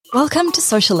Welcome to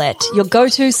Socialette, your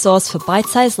go-to source for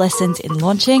bite-sized lessons in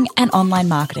launching and online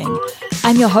marketing.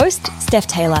 I'm your host, Steph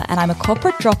Taylor, and I'm a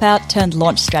corporate dropout turned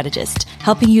launch strategist,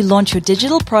 helping you launch your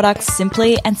digital products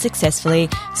simply and successfully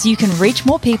so you can reach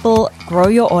more people, grow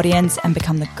your audience, and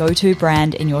become the go-to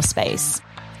brand in your space.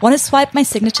 Want to swipe my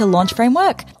signature launch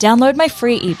framework? Download my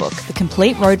free ebook, The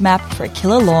Complete Roadmap for a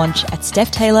Killer Launch at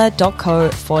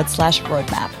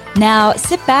stephtaylor.co/roadmap. Now,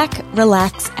 sit back,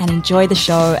 relax, and enjoy the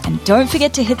show. And don't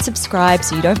forget to hit subscribe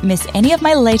so you don't miss any of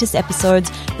my latest episodes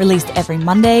released every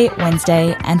Monday,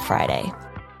 Wednesday, and Friday.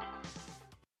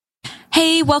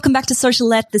 Hey, welcome back to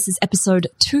Socialette. This is episode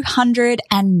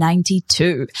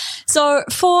 292. So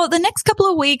for the next couple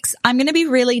of weeks, I'm going to be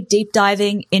really deep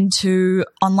diving into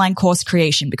online course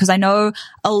creation because I know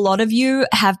a lot of you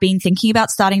have been thinking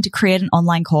about starting to create an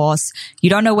online course. You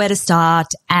don't know where to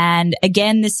start. And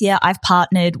again, this year I've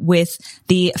partnered with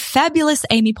the fabulous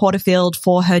Amy Porterfield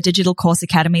for her Digital Course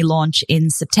Academy launch in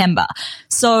September.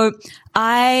 So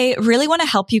I really want to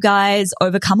help you guys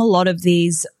overcome a lot of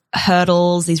these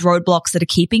hurdles, these roadblocks that are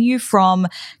keeping you from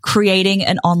creating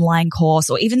an online course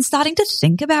or even starting to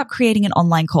think about creating an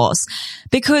online course.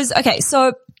 Because, okay,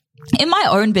 so in my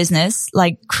own business,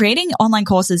 like creating online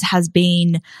courses has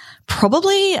been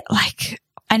probably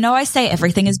I know I say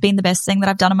everything has been the best thing that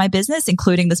I've done in my business,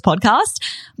 including this podcast,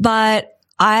 but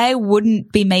I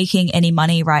wouldn't be making any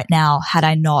money right now had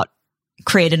I not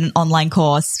created an online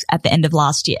course at the end of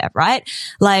last year, right?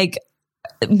 Like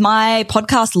my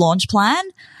podcast launch plan,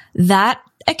 that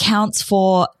accounts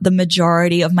for the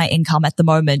majority of my income at the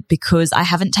moment because I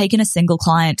haven't taken a single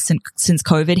client since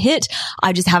COVID hit.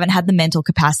 I just haven't had the mental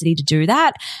capacity to do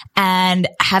that. And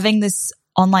having this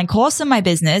online course in my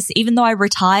business, even though I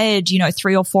retired,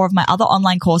 3 or 4 of my other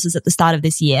online courses at the start of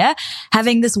this year,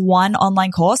 having this one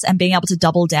online course and being able to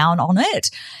double down on it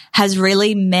has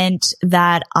really meant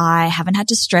that I haven't had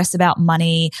to stress about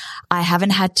money. I haven't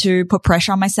had to put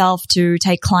pressure on myself to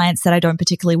take clients that I don't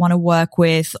particularly want to work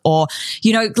with or,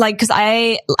 cause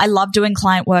I love doing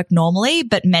client work normally,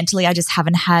 but mentally I just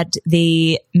haven't had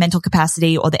the mental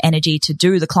capacity or the energy to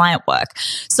do the client work.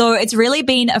 So it's really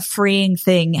been a freeing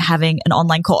thing having an online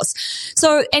course.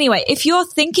 So anyway, if you're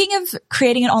thinking of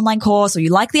creating an online course or you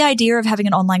like the idea of having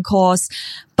an online course,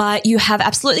 but you have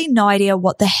absolutely no idea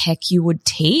what the heck you would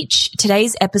teach,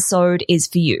 today's episode is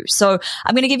for you. So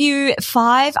I'm going to give you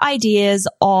 5 ideas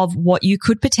of what you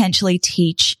could potentially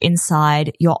teach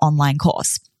inside your online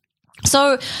course.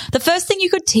 So the first thing you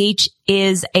could teach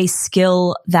is a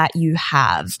skill that you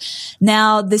have.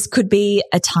 Now, this could be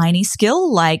a tiny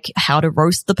skill like how to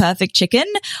roast the perfect chicken,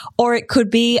 or it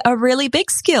could be a really big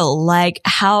skill like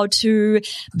how to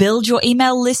build your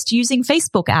email list using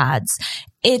Facebook ads.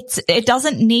 It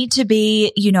doesn't need to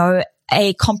be,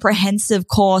 a comprehensive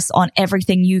course on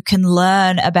everything you can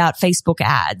learn about Facebook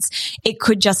ads. It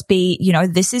could just be,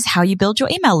 this is how you build your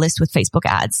email list with Facebook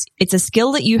ads. It's a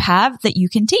skill that you have that you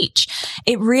can teach.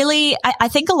 It really, I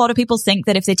think a lot of people think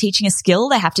that if they're teaching a skill,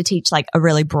 they have to teach like a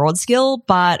really broad skill.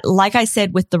 But like I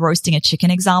said, with the roasting a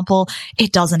chicken example,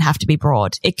 it doesn't have to be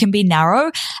broad. It can be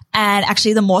narrow. And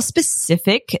actually the more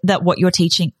specific that what you're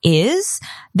teaching is,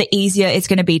 the easier it's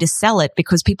going to be to sell it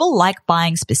because people like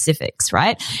buying specifics,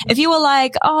 right? If you were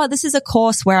like, oh, this is a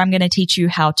course where I'm going to teach you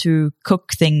how to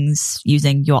cook things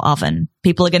using your oven,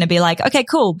 people are going to be like, okay,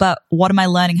 cool, but what am I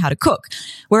learning how to cook?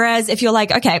 Whereas if you're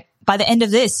like, okay, by the end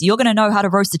of this, you're going to know how to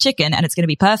roast a chicken and it's going to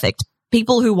be perfect.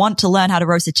 People who want to learn how to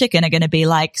roast a chicken are going to be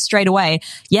like straight away,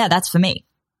 yeah, that's for me.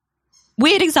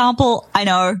 Weird example, I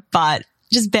know, but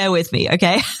just bear with me,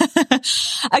 okay?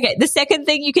 Okay, the second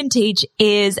thing you can teach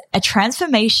is a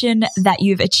transformation that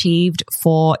you've achieved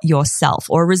for yourself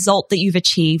or a result that you've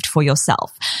achieved for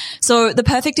yourself. So the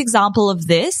perfect example of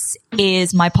this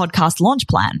is my podcast launch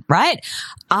plan, right?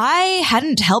 I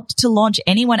hadn't helped to launch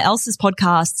anyone else's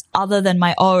podcasts other than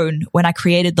my own when I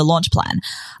created the launch plan.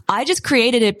 I just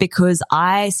created it because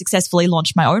I successfully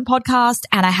launched my own podcast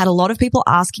and I had a lot of people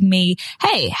asking me,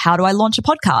 hey, how do I launch a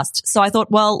podcast? So I thought,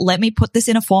 well, let me put this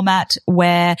in a format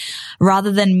where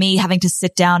rather than me having to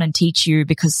sit down and teach you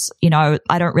because,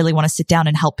 I don't really want to sit down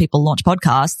and help people launch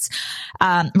podcasts,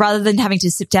 rather than having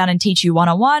to sit down and teach you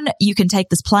one-on-one, you can take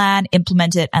this plan,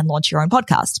 implement it and launch your own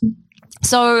podcast.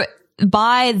 So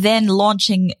by then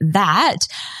launching that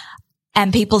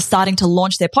and people starting to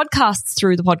launch their podcasts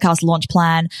through the podcast launch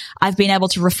plan, I've been able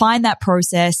to refine that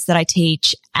process that I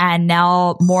teach And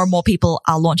now more and more people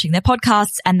are launching their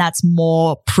podcasts, and that's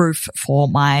more proof for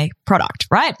my product,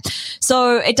 right?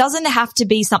 So it doesn't have to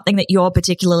be something that you're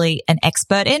particularly an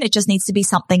expert in. It just needs to be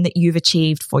something that you've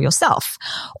achieved for yourself.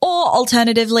 Or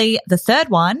alternatively, the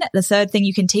third thing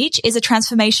you can teach is a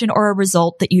transformation or a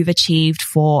result that you've achieved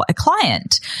for a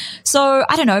client. So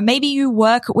I don't know, maybe you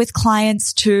work with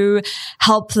clients to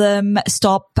help them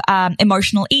stop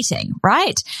emotional eating,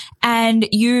 right? And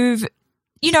you've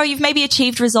maybe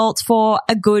achieved results for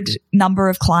a good number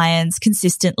of clients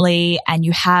consistently, and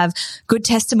you have good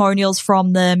testimonials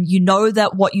from them. You know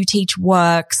that what you teach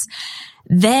works.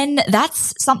 Then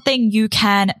that's something you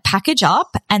can package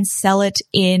up and sell it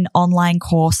in online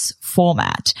course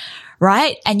format,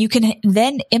 right? And you can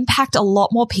then impact a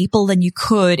lot more people than you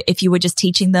could if you were just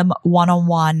teaching them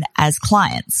one-on-one as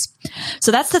clients.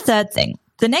 So that's the third thing.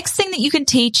 The next thing that you can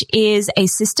teach is a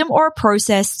system or a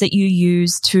process that you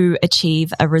use to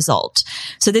achieve a result.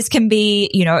 So this can be,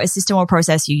 a system or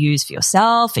process you use for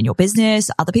yourself and your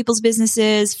business, other people's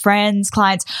businesses, friends,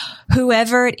 clients,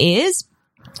 whoever it is.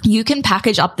 You can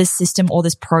package up this system or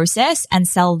this process and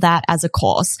sell that as a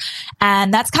course.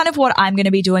 And that's kind of what I'm going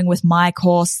to be doing with my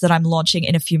course that I'm launching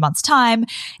in a few months' time.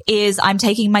 Is I'm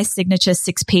taking my signature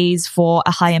 6 Ps for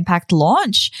a high impact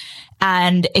launch.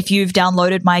 And if you've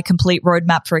downloaded my complete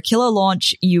roadmap for a killer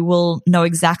launch, you will know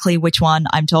exactly which one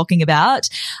I'm talking about.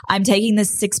 I'm taking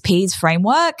this 6 Ps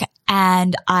framework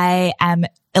and I am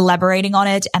elaborating on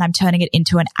it, and I'm turning it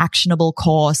into an actionable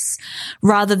course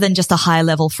rather than just a high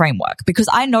level framework, because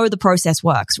I know the process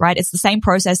works, right? It's the same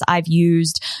process I've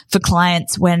used for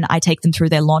clients when I take them through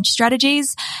their launch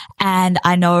strategies. And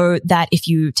I know that if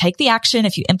you take the action,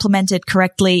 if you implement it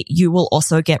correctly, you will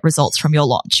also get results from your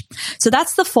launch. So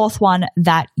that's the fourth one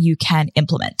that you can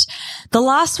implement. The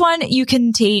last one you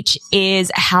can teach is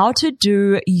how to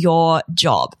do your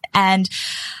job. And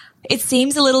it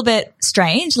seems a little bit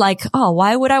strange, like, oh,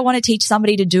 why would I want to teach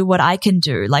somebody to do what I can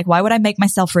do? Like, why would I make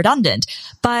myself redundant?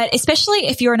 But especially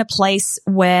if you're in a place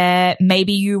where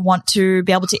maybe you want to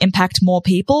be able to impact more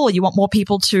people, or you want more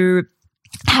people to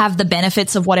have the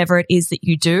benefits of whatever it is that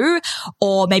you do,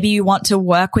 or maybe you want to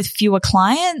work with fewer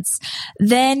clients,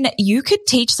 then you could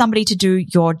teach somebody to do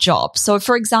your job. So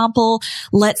for example,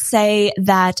 let's say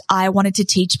that I wanted to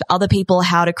teach other people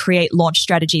how to create launch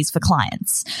strategies for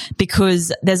clients,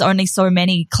 because there's only so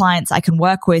many clients I can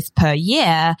work with per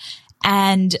year,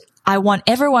 and I want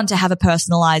everyone to have a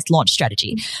personalized launch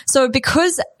strategy. So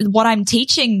because what I'm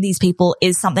teaching these people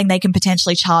is something they can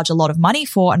potentially charge a lot of money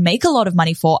for and make a lot of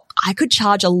money for, I could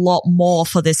charge a lot more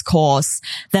for this course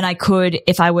than I could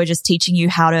if I were just teaching you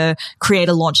how to create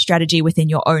a launch strategy within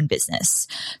your own business.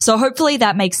 So hopefully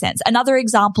that makes sense. Another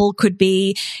example could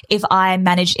be if I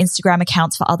manage Instagram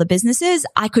accounts for other businesses,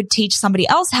 I could teach somebody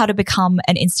else how to become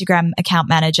an Instagram account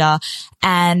manager,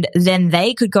 and then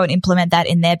they could go and implement that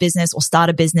in their business or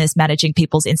start a business managing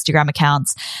people's Instagram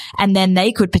accounts. And then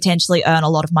they could potentially earn a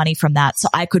lot of money from that. So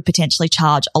I could potentially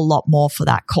charge a lot more for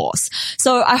that course.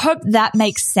 So I hope that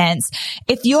makes sense.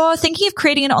 If you're thinking of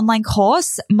creating an online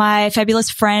course, my fabulous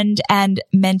friend and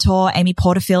mentor, Amy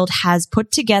Porterfield, has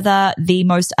put together the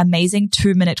most amazing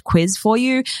 2-minute quiz for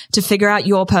you to figure out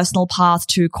your personal path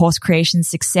to course creation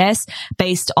success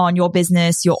based on your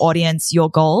business, your audience, your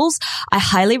goals. I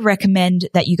highly recommend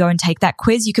that you go and take that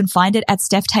quiz. You can find it at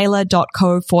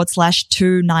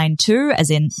stephtaylor.co/292, as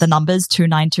in the numbers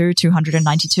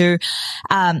 292.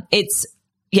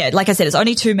 Like I said, it's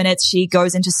only 2 minutes. She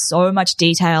goes into so much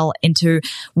detail into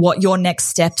what your next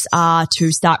steps are to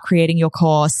start creating your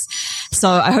course. So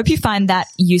I hope you find that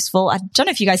useful. I don't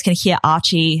know if you guys can hear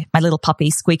Archie, my little puppy,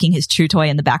 squeaking his chew toy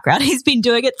in the background. He's been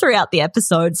doing it throughout the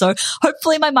episode. So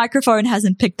hopefully my microphone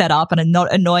hasn't picked that up and I'm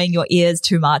not annoying your ears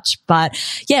too much. But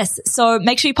yes, so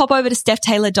make sure you pop over to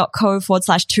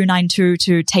stephtaylor.co/292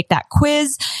 to take that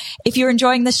quiz. If you're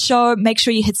enjoying this show, make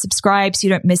sure you hit subscribe so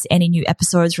you don't miss any new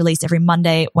episodes released every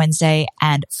Monday, Wednesday,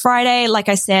 and Friday. Like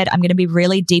I said, I'm going to be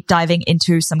really deep diving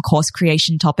into some course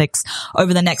creation topics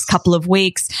over the next couple of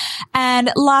weeks.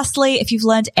 And lastly, if you've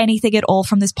learned anything at all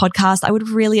from this podcast, I would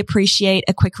really appreciate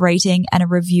a quick rating and a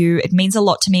review. It means a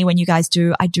lot to me when you guys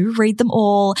do. I do read them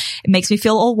all. It makes me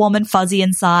feel all warm and fuzzy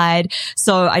inside.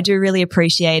 So I do really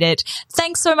appreciate it.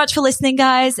 Thanks so much for listening,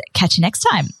 guys. Catch you next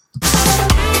time.